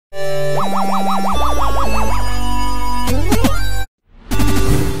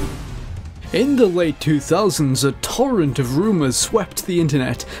In the late 2000s, a torrent of rumours swept the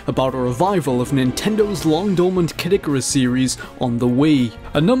internet about a revival of Nintendo's long-dormant Kid Icarus series on the Wii.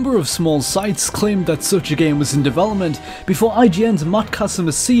 A number of small sites claimed that such a game was in development before IGN's Matt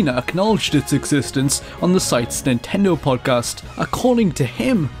Casamassina acknowledged its existence on the site's Nintendo podcast. According to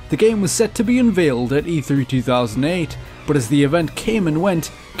him, the game was set to be unveiled at E3 2008, but as the event came and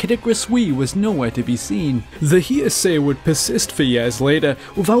went, Kid Icarus Wii was nowhere to be seen. The hearsay would persist for years later,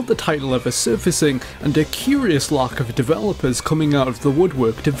 without the title ever surfacing, and a curious lack of developers coming out of the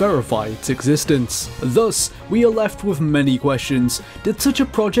woodwork to verify its existence. Thus, we are left with many questions. Did such a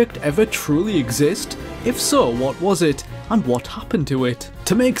project ever truly exist? If so, what was it? And what happened to it?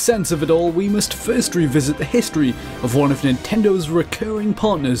 To make sense of it all, we must first revisit the history of one of Nintendo's recurring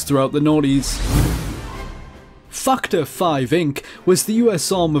partners throughout the noughties. Factor 5 Inc. was the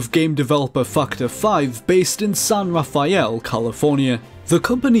US arm of game developer Factor 5 based in San Rafael, California. The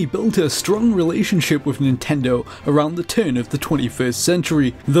company built a strong relationship with Nintendo around the turn of the 21st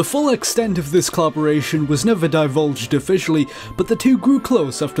century. The full extent of this collaboration was never divulged officially, but the two grew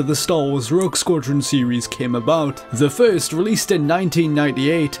close after the Star Wars Rogue Squadron series came about. The first released in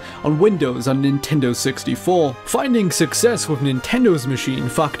 1998 on Windows and Nintendo 64. Finding success with Nintendo's machine,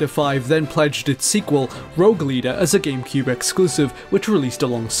 Factor 5 then pledged its sequel, Rogue Leader, as a GameCube exclusive, which released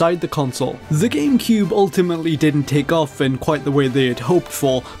alongside the console. The GameCube ultimately didn't take off in quite the way they had hoped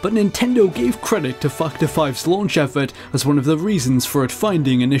for, but Nintendo gave credit to Factor 5's launch effort as one of the reasons for it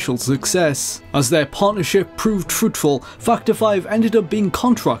finding initial success. As their partnership proved fruitful, Factor 5 ended up being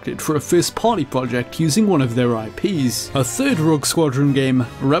contracted for a first-party project using one of their IPs. A third Rogue Squadron game,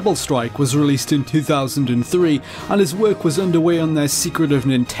 Rebel Strike, was released in 2003, and as work was underway on their Secret of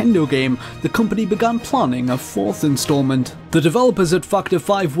Nintendo game, the company began planning a fourth installment. The developers at Factor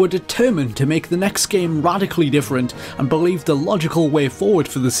 5 were determined to make the next game radically different, and believed the logical way forward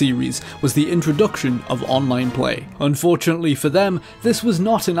for the series was the introduction of online play. Unfortunately for them, this was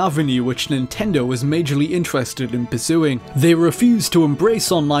not an avenue which Nintendo was majorly interested in pursuing. They refused to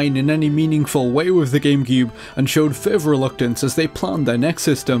embrace online in any meaningful way with the GameCube, and showed further reluctance as they planned their next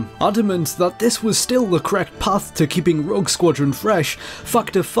system. Adamant that this was still the correct path to keeping Rogue Squadron fresh,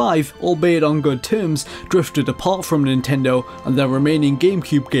 Factor 5, albeit on good terms, drifted apart from Nintendo, and their remaining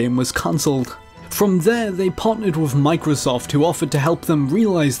GameCube game was cancelled. From there, they partnered with Microsoft, who offered to help them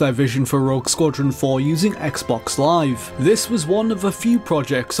realise their vision for Rogue Squadron 4 using Xbox Live. This was one of a few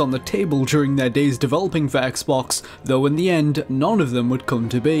projects on the table during their days developing for Xbox, though in the end, none of them would come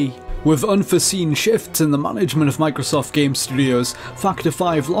to be. With unforeseen shifts in the management of Microsoft Game Studios, Factor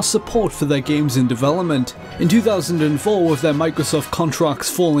 5 lost support for their games in development. In 2004, with their Microsoft contracts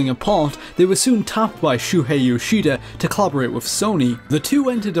falling apart, they were soon tapped by Shuhei Yoshida to collaborate with Sony. The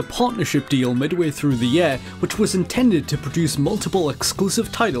two entered a partnership deal midway through the year, which was intended to produce multiple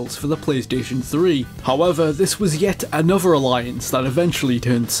exclusive titles for the PlayStation 3. However, this was yet another alliance that eventually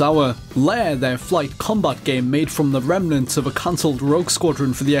turned sour. Lair, their flight combat game made from the remnants of a cancelled Rogue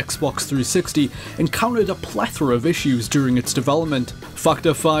Squadron for the Xbox 360, encountered a plethora of issues during its development.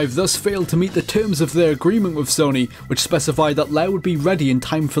 Factor 5 thus failed to meet the terms of their agreement with Sony, which specified that Lair would be ready in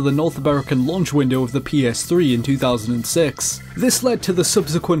time for the North American launch window of the PS3 in 2006. This led to the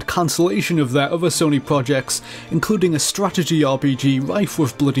subsequent cancellation of their other Sony projects, including a strategy RPG rife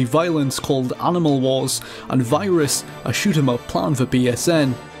with bloody violence called Animal Wars, and Virus, a shoot-'em-up planned for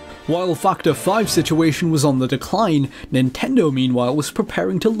PSN. While Factor 5's situation was on the decline, Nintendo meanwhile was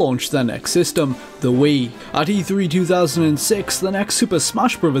preparing to launch their next system, the Wii. At E3 2006, the next Super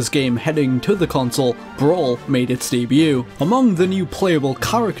Smash Bros. Game heading to the console, Brawl, made its debut. Among the new playable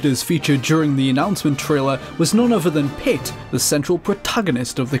characters featured during the announcement trailer was none other than Pit, the central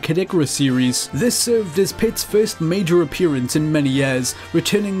protagonist of the Kid Icarus series. This served as Pit's first major appearance in many years,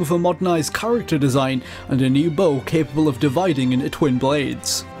 returning with a modernised character design and a new bow capable of dividing into twin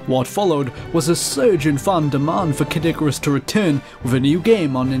blades. What followed was a surge in fan demand for Kid Icarus to return with a new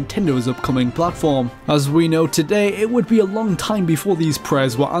game on Nintendo's upcoming platform. As we know today, it would be a long time before these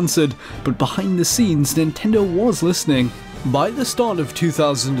prayers were answered, but behind the scenes, Nintendo was listening. By the start of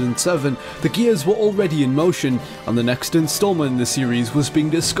 2007, the gears were already in motion, and the next installment in the series was being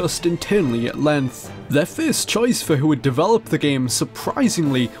discussed internally at length. Their first choice for who would develop the game,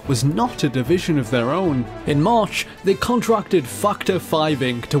 surprisingly, was not a division of their own. In March, they contracted Factor 5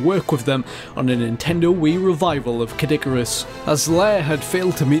 Inc. to work with them on a Nintendo Wii revival of Kid Icarus. As Lair had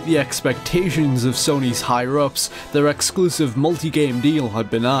failed to meet the expectations of Sony's higher-ups, their exclusive multi-game deal had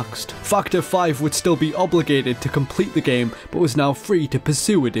been axed. Factor 5 would still be obligated to complete the game, freedom, but was now free to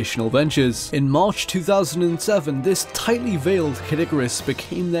pursue additional ventures. In March 2007, this tightly veiled Kid Icarus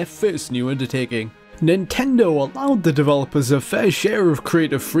became their first new undertaking. Nintendo allowed the developers a fair share of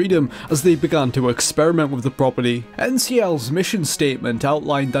creative freedom as they began to experiment with the property. NCL's mission statement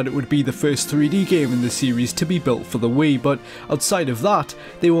outlined that it would be the first 3D game in the series to be built for the Wii, but outside of that,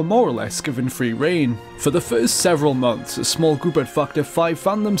 they were more or less given free rein. For the first several months, a small group at Factor 5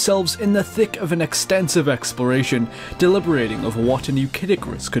 found themselves in the thick of an extensive exploration, deliberating over what a new Kid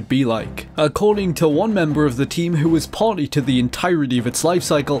Icarus could be like. According to one member of the team who was party to the entirety of its life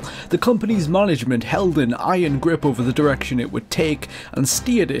cycle, the company's management held an iron grip over the direction it would take and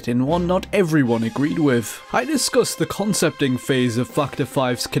steered it in one not everyone agreed with. I discussed the concepting phase of Factor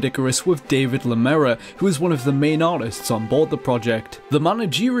 5's Kid Icarus with David Lemera, who is one of the main artists on board the project. The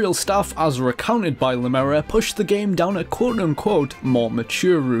managerial staff, as recounted by Lemera, pushed the game down a quote-unquote more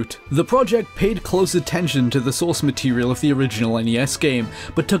mature route. The project paid close attention to the source material of the original NES game,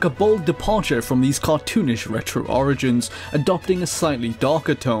 but took a bold departure from these cartoonish retro origins, adopting a slightly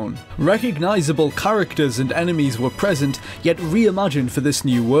darker tone. Recognizable characters and enemies were present, yet reimagined for this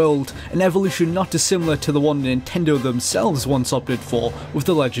new world, an evolution not dissimilar to the one Nintendo themselves once opted for with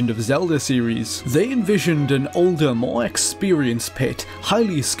the Legend of Zelda series. They envisioned an older, more experienced Pit,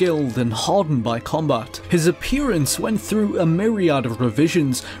 highly skilled and hardened by combat. His appearance went through a myriad of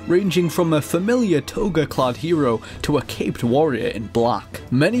revisions, ranging from a familiar toga-clad hero to a caped warrior in black.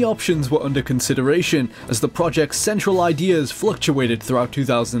 Many options were under consideration as the project's central ideas fluctuated throughout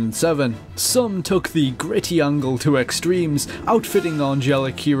 2007. Some took the gritty angle to extremes, outfitting the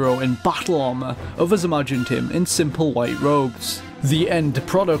angelic hero in battle armor, others imagined him in simple white robes. The end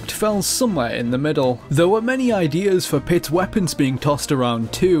product fell somewhere in the middle. There were many ideas for Pit's weapons being tossed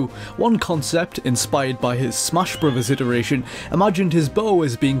around too. One concept, inspired by his Smash Bros. Iteration, imagined his bow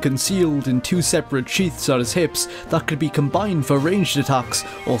as being concealed in two separate sheaths at his hips that could be combined for ranged attacks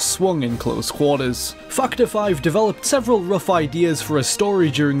or swung in close quarters. Factor 5 developed several rough ideas for a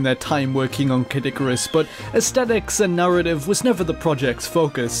story during their time working on Kid Icarus, but aesthetics and narrative was never the project's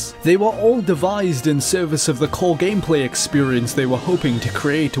focus. They were all devised in service of the core gameplay experience they were hoping to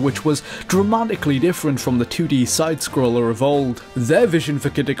create, which was dramatically different from the 2D side-scroller of old. Their vision for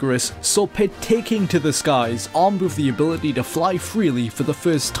Kid Icarus saw Pit taking to the skies, armed with the ability to fly freely for the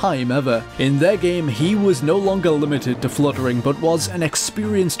first time ever. In their game, he was no longer limited to fluttering, but was an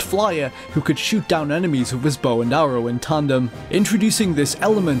experienced flyer who could shoot down enemies with his bow and arrow in tandem. Introducing this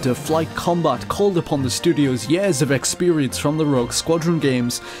element of flight combat called upon the studio's years of experience from the Rogue Squadron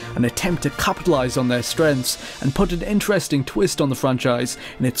games, an attempt to capitalize on their strengths and put an interesting twist on the franchise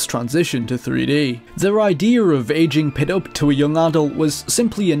in its transition to 3D. Their idea of aging Pit up to a young adult was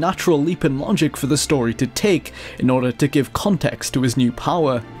simply a natural leap in logic for the story to take in order to give context to his new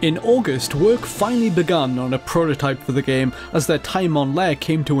power. In August, work finally began on a prototype for the game as their time on Lair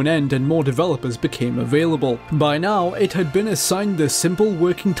came to an end and more developers became available. By now, it had been assigned the simple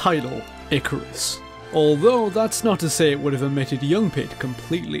working title, Icarus. Although that's not to say it would have omitted young Pit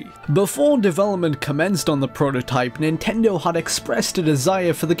completely. Before development commenced on the prototype, Nintendo had expressed a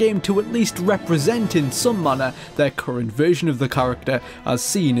desire for the game to at least represent in some manner their current version of the character as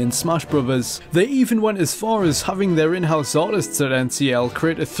seen in Smash Bros. They even went as far as having their in-house artists at NCL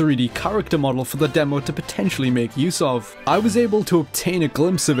create a 3D character model for the demo to potentially make use of. I was able to obtain a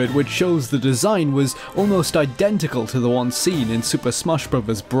glimpse of it, which shows the design was almost identical to the one seen in Super Smash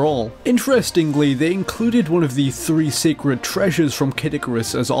Bros. Brawl. Interestingly, they included one of the 3 sacred treasures from Kid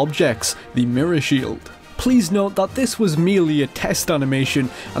Icarus as objects, the Mirror Shield. Please note that this was merely a test animation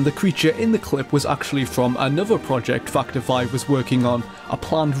and the creature in the clip was actually from another project Factor 5 was working on, a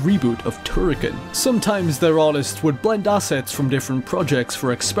planned reboot of Turrican. Sometimes their artists would blend assets from different projects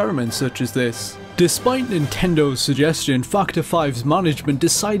for experiments such as this. Despite Nintendo's suggestion, Factor 5's management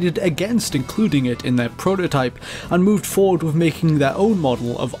decided against including it in their prototype and moved forward with making their own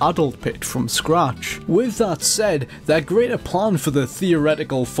model of Adult Pit from scratch. With that said, their greater plan for the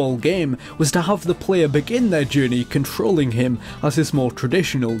theoretical full game was to have the player begin their journey controlling him as his more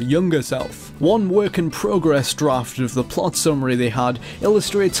traditional younger self. One work-in-progress draft of the plot summary they had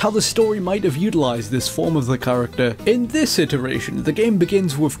illustrates how the story might have utilized this form of the character. In this iteration, the game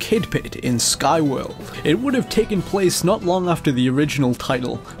begins with Kid Pit in Skyworld. It would have taken place not long after the original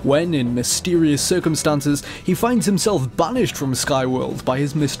title, when, in mysterious circumstances, he finds himself banished from Skyworld by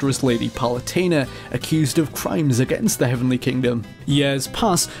his mistress Lady Palutena, accused of crimes against the Heavenly Kingdom. Years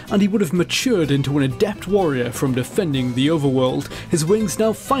pass, and he would have matured into an adept warrior from defending the overworld, his wings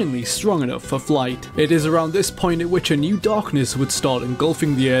now finally strong enough for flight. It is around this point at which a new darkness would start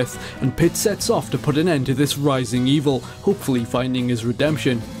engulfing the Earth, and Pit sets off to put an end to this rising evil, hopefully finding his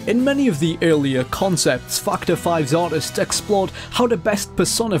redemption. In many of the early earlier concepts, Factor 5's artists explored how to best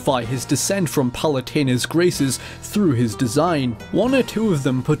personify his descent from Palatena's graces through his design. One or two of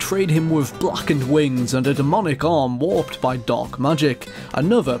them portrayed him with blackened wings and a demonic arm warped by dark magic.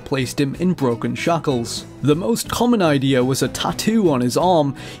 Another placed him in broken shackles. The most common idea was a tattoo on his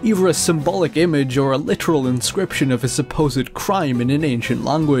arm, either a symbolic image or a literal inscription of a supposed crime in an ancient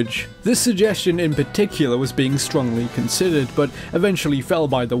language. This suggestion in particular was being strongly considered, but eventually fell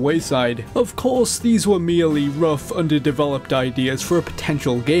by the wayside. Of course, these were merely rough, underdeveloped ideas for a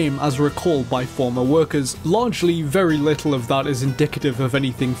potential game, as recalled by former workers. Largely, very little of that is indicative of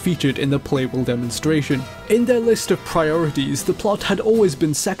anything featured in the playable demonstration. In their list of priorities, the plot had always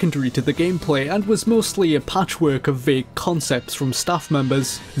been secondary to the gameplay and was mostly a patchwork of vague concepts from staff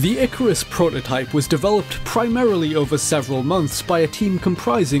members. The Icarus prototype was developed primarily over several months by a team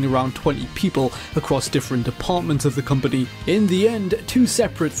comprising around 20 people across different departments of the company. In the end, two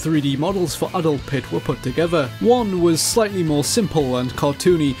separate 3D models for Adult Pit were put together. One was slightly more simple and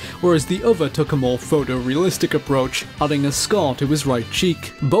cartoony, whereas the other took a more photorealistic approach, adding a scar to his right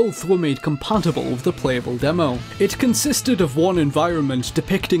cheek. Both were made compatible with the playable demo. It consisted of one environment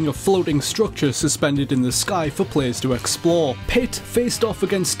depicting a floating structure suspended in the sky for players to explore. Pit faced off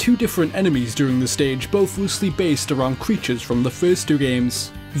against two different enemies during the stage, both loosely based around creatures from the first two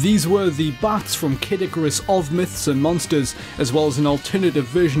games. These were the bats from Kid Icarus of Myths and Monsters, as well as an alternative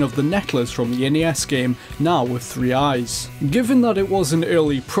version of the Nettlers from the NES game, now with 3 eyes. Given that it was an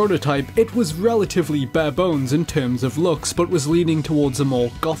early prototype, it was relatively bare bones in terms of looks, but was leaning towards a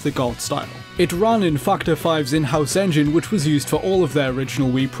more gothic art style. It ran in Factor 5's in-house engine, which was used for all of their original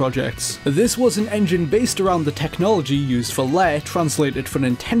Wii projects. This was an engine based around the technology used for Lair, translated for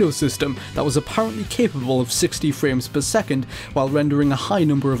Nintendo system, that was apparently capable of 60 frames per second while rendering a high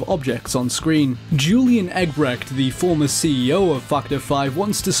number of objects on screen. Julian Egbrecht, the former CEO of Factor 5,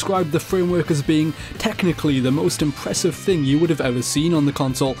 once described the framework as being technically the most impressive thing you would have ever seen on the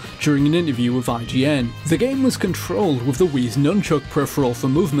console during an interview with IGN. The game was controlled with the Wii's nunchuck peripheral for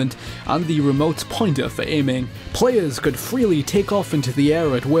movement and the remote's pointer for aiming. Players could freely take off into the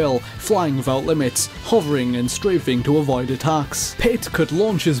air at will, flying without limits, hovering and strafing to avoid attacks. Pit could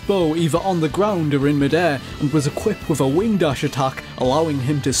launch his bow either on the ground or in midair, and was equipped with a wing dash attack, allowing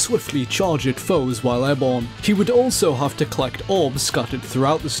him to swiftly charge at foes while airborne. He would also have to collect orbs scattered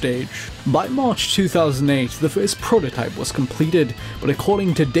throughout the stage. By March 2008, the first prototype was completed, but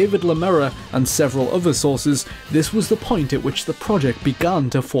according to David Lamera and several other sources, this was the point at which the project began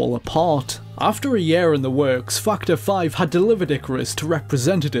to fall apart. After a year in the works, Factor 5 had delivered Icarus to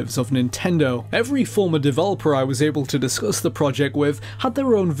representatives of Nintendo. Every former developer I was able to discuss the project with had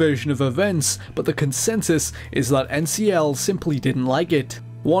their own version of events, but the consensus is that NCL simply didn't like it.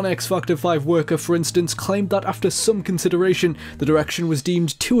 One ex-Factor 5 worker, for instance, claimed that after some consideration, the direction was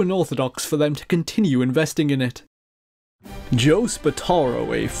deemed too unorthodox for them to continue investing in it. Joe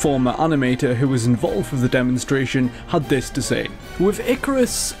Spataro, a former animator who was involved with the demonstration, had this to say: "With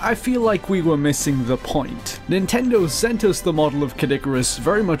Icarus, I feel like we were missing the point. Nintendo sent us the model of Kid Icarus,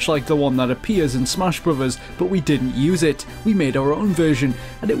 very much like the one that appears in Smash Bros, but we didn't use it. We made our own version,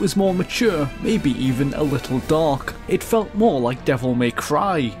 and it was more mature, maybe even a little dark. It felt more like Devil May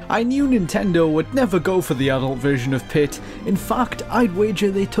Cry. I knew Nintendo would never go for the adult version of Pit. In fact, I'd wager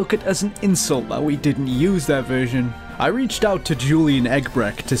they took it as an insult that we didn't use their version." I reached out to Julian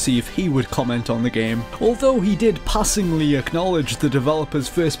Egbrecht to see if he would comment on the game. Although he did passingly acknowledge the developer's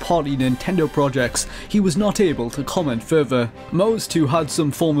first-party Nintendo projects, he was not able to comment further. Most who had some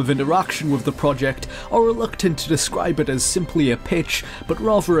form of interaction with the project are reluctant to describe it as simply a pitch, but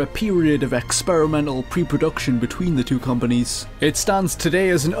rather a period of experimental pre-production between the two companies. It stands today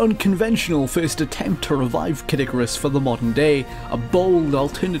as an unconventional first attempt to revive Kid Icarus for the modern day, a bold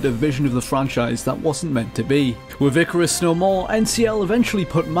alternative vision of the franchise that wasn't meant to be. With Icarus no more, NCL eventually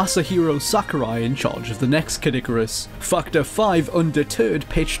put Masahiro Sakurai in charge of the next Kid Icarus. Factor 5, undeterred,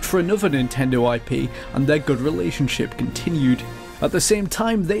 pitched for another Nintendo IP, and their good relationship continued. At the same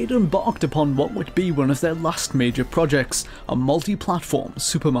time, they'd embarked upon what would be one of their last major projects, a multi-platform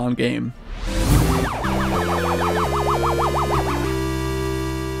Superman game.